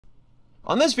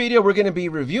On this video, we're going to be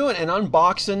reviewing and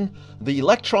unboxing the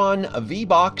Lectron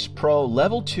V-Box Pro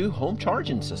Level 2 home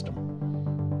charging system.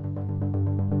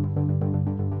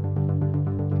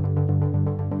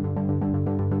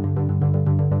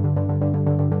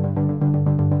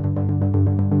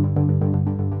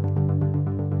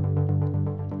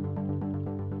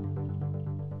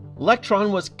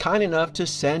 Lectron was kind enough to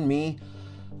send me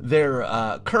their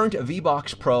current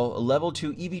V-Box Pro Level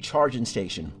 2 EV charging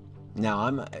station.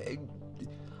 Now,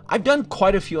 I've done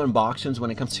quite a few unboxings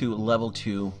when it comes to level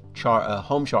 2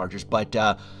 home chargers, but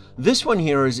this one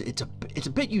here it's a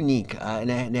bit unique, and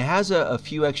it has a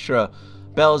few extra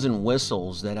bells and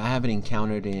whistles that I haven't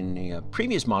encountered in the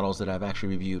previous models that I've actually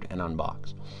reviewed and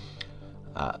unboxed.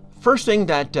 First thing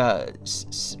that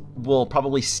will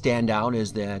probably stand out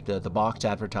is that the box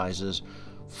advertises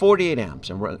 48 amps,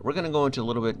 and we're going to go into a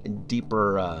little bit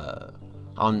deeper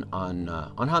on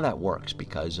how that works,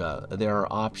 because there are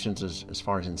options as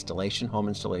far as installation, home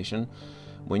installation.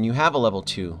 When you have a level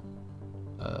 2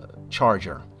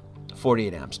 charger,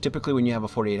 48 amps. Typically, when you have a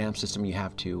 48 amp system, you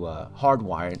have to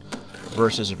hardwire it.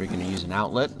 Versus if you're going to use an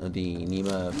outlet, the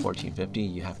NEMA 1450,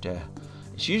 you have to.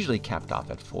 It's usually capped off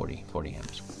at 40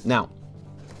 amps. Now,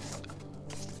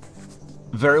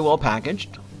 very well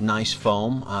packaged, nice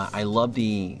foam. I love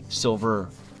the silver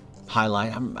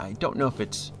highlight. I don't know if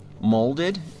it's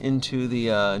molded into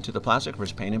the plastic or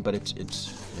it's painted, but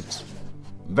it's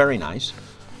very nice.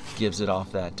 Gives it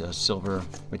off that silver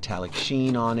metallic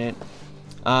sheen on it.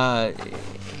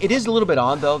 It is a little bit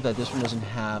odd though that this one doesn't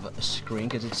have a screen,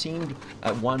 because it seemed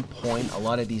at one point a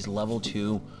lot of these level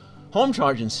 2 home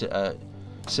charging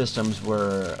systems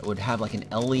would have like an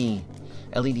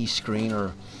LED screen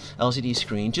or LCD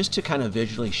screen, just to kind of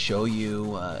visually show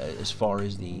you as far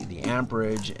as the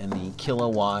amperage and the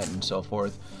kilowatt and so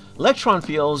forth. Lectron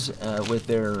feels with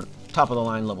their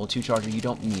top-of-the-line level 2 charger, you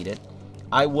don't need it.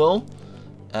 I will,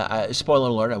 spoiler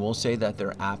alert, I will say that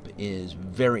their app is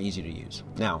very easy to use.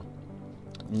 Now,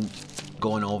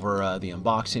 going over the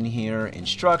unboxing here,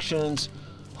 instructions,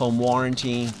 home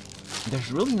warranty,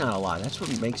 there's really not a lot. That's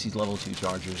what makes these level 2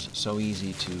 chargers so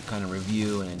easy to kind of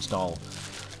review and install.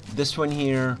 This one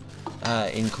here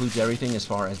includes everything as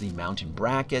far as the mounting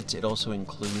brackets. It also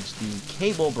includes the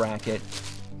cable bracket,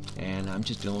 and I'm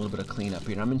just doing a little bit of cleanup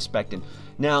here. I'm inspecting.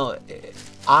 Now,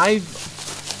 I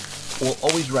will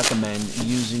always recommend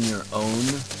using your own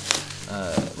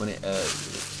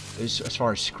as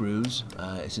far as screws,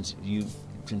 since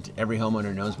every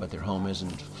homeowner knows what their home is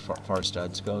and far as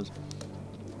studs goes.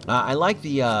 I like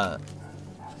the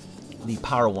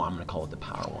power one. I'm going to call it the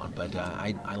power one, but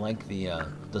I like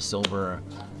the silver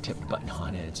tip button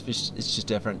on it. It's just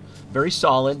different. Very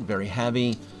solid, very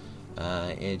heavy.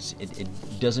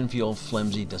 It doesn't feel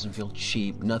flimsy, doesn't feel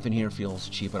cheap. Nothing here feels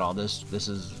cheap at all. This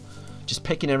is just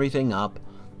picking everything up.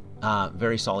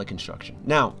 Very solid construction.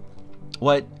 Now,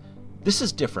 this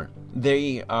is different.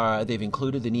 They've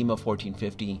included the NEMA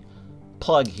 1450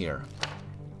 plug here,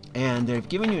 and they've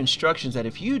given you instructions that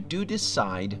if you do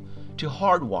decide to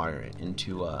hardwire it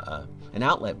into an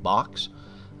outlet box,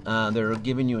 they're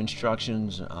giving you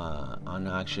instructions on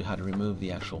actually how to remove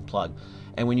the actual plug.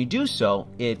 And when you do so,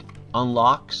 it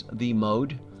unlocks the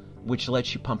mode which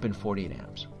lets you pump in 48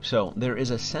 amps. So there is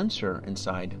a sensor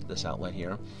inside this outlet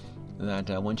here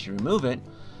that once you remove it,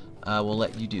 will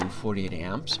let you do 48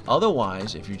 amps.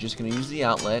 Otherwise, if you're just going to use the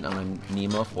outlet on a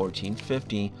NEMA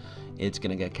 1450, it's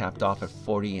going to get capped off at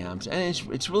 40 amps. And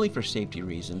it's really for safety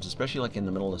reasons, especially like in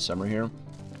the middle of summer here.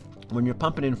 When you're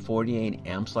pumping in 48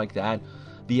 amps like that,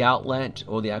 the outlet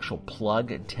or the actual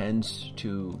plug tends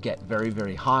to get very,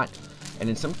 very hot. And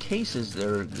in some cases,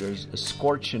 there's a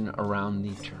scorching around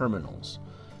the terminals.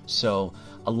 So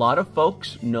a lot of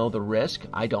folks know the risk.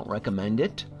 I don't recommend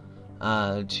it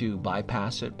to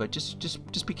bypass it, but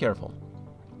just be careful.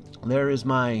 There is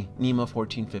my NEMA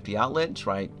 1450 outlet. It's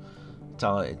right.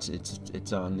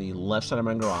 It's on the left side of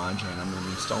my garage, and I'm going to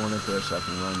be installing it there so I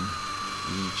can run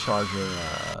the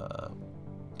charger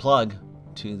plug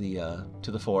to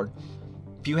the Ford.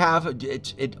 If you have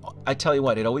I tell you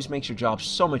what, it always makes your job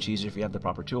so much easier if you have the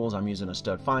proper tools. I'm using a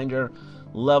stud finder,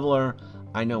 leveler.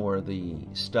 I know where the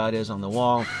stud is on the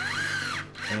wall,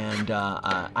 and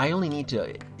I only need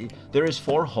to. There is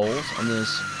 4 holes on this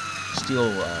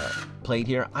steel plate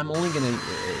here. I'm only going to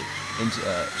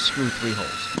screw 3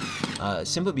 holes,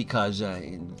 simply because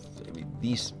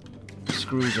these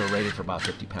screws are rated for about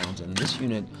 50 pounds, and this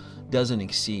unit doesn't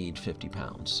exceed 50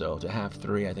 pounds. So to have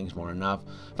 3, I think is more enough.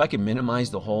 If I can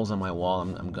minimize the holes on my wall,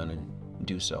 I'm going to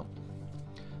do so.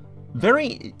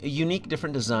 Very unique,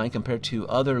 different design compared to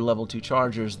other level 2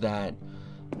 chargers that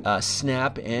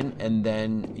snap in, and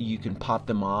then you can pop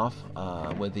them off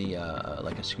with the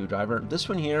like a screwdriver. This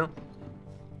one here,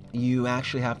 you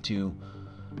actually have to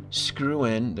screw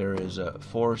in. There is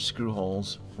 4 screw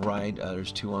holes, right?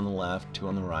 There's 2 on the left, 2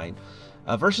 on the right.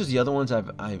 Versus the other ones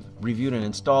I've reviewed and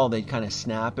installed, they kind of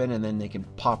snap in and then they can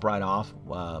pop right off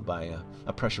by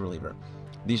a pressure reliever.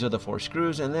 These are the 4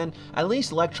 screws, and then at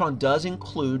least Lectron does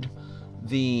include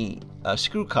the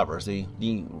screw covers,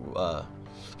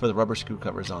 for the rubber screw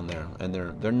covers on there, and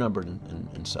they're numbered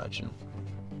and such. And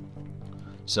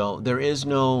so there is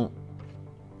no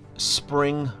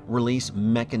spring release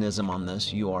mechanism on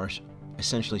this. You are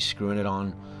essentially screwing it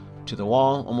on to the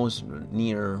wall, almost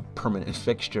near permanent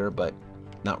fixture, but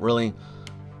not really.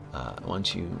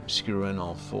 Once you screw in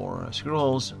all 4 screw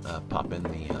holes, pop in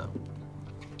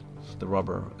the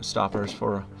rubber stoppers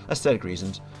for aesthetic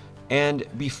reasons. And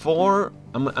before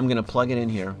I'm going to plug it in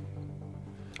here,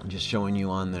 I'm just showing you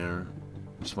on there.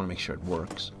 I just want to make sure it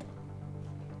works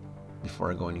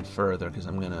before I go any further, because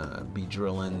I'm going to be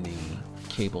drilling the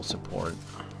cable support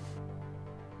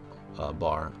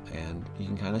bar, and you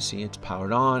can kind of see it's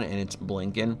powered on and it's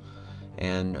blinking,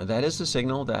 and that is the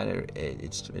signal that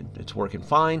it's working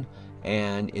fine,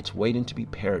 and it's waiting to be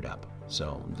paired up.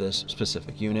 So this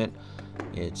specific unit,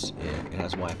 it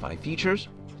has Wi-Fi features,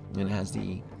 and it has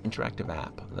the interactive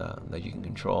app that you can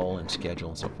control and schedule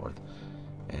and so forth.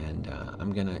 And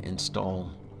I'm gonna install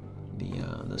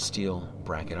the steel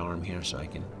bracket arm here so I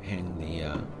can hang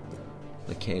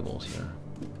the cables here.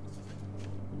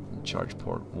 Charge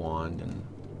port wand, and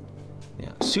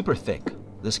yeah, super thick.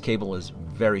 This cable is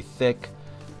very thick,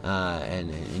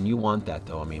 and you want that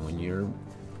though. I mean, when you're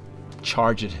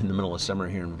charge it in the middle of summer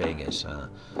here in Vegas,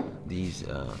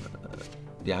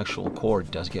 the actual cord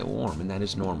does get warm, and that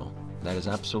is normal. That is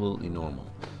absolutely normal.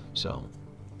 So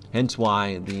hence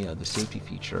why the safety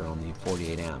feature on the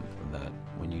 48 amp, that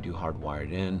when you do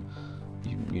hardwired in,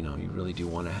 you know, you really do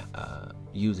want to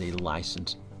use a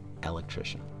licensed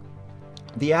electrician.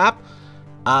 The app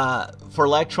for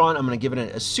Lectron, I'm going to give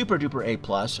it a super duper A+.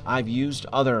 I've used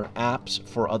other apps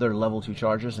for other level 2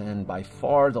 chargers, and by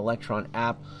far the Lectron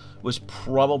app was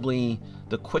probably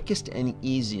the quickest and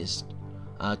easiest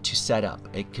to set up.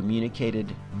 It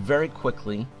communicated very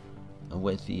quickly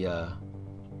with the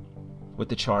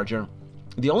charger.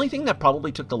 The only thing that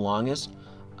probably took the longest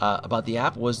about the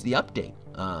app was the update.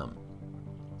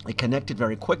 It connected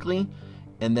very quickly,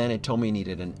 and then it told me it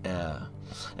needed an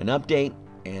update,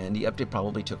 and the update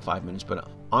probably took 5 minutes. But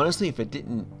honestly, if it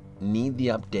didn't need the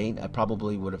update, I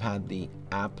probably would have had the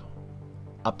app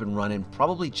up and running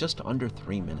probably just under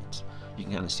 3 minutes. You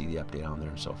can kind of see the update on there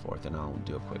and so forth, and I'll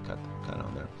do a quick cut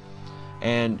on there.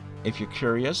 And if you're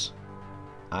curious,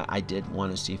 I did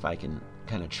want to see if I can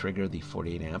kind of trigger the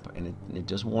 48 amp, and it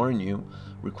does warn you,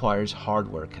 requires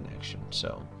hardware connection.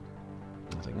 So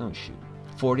I was like, oh shoot,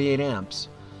 48 amps.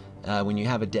 When you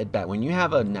have a dead bat, when you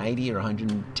have a 90 or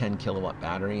 110 kilowatt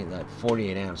battery, that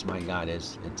 48 amps, my God, it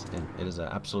is an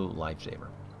absolute lifesaver.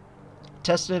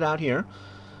 Tested it out here.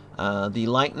 The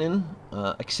Lightning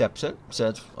accepts it,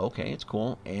 says okay, it's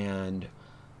cool, and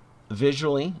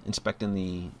visually inspecting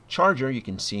the charger, you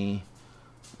can see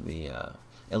the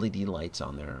LED lights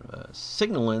on there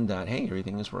signaling that hey,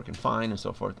 everything is working fine and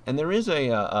so forth. And there is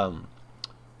a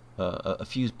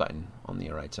fuse button on the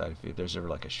right side. If there's ever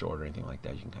like a short or anything like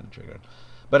that, you can kind of trigger it.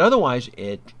 But otherwise,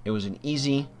 it was an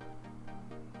easy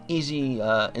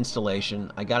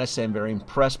installation. I gotta say, I'm very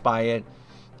impressed by it.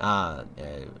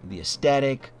 The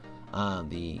aesthetic,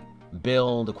 the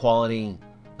build, the quality.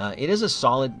 It is a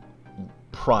solid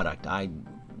product. A+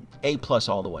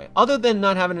 all the way. Other than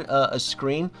not having a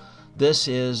screen, this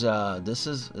is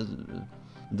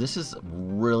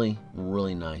really,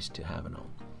 really nice to have it on.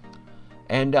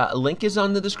 And a link is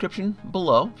on the description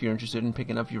below if you're interested in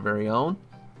picking up your very own.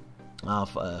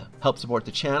 Help support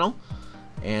the channel.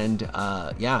 And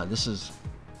yeah, this is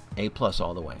A+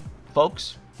 all the way.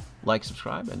 Folks, like,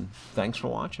 subscribe, and thanks for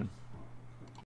watching.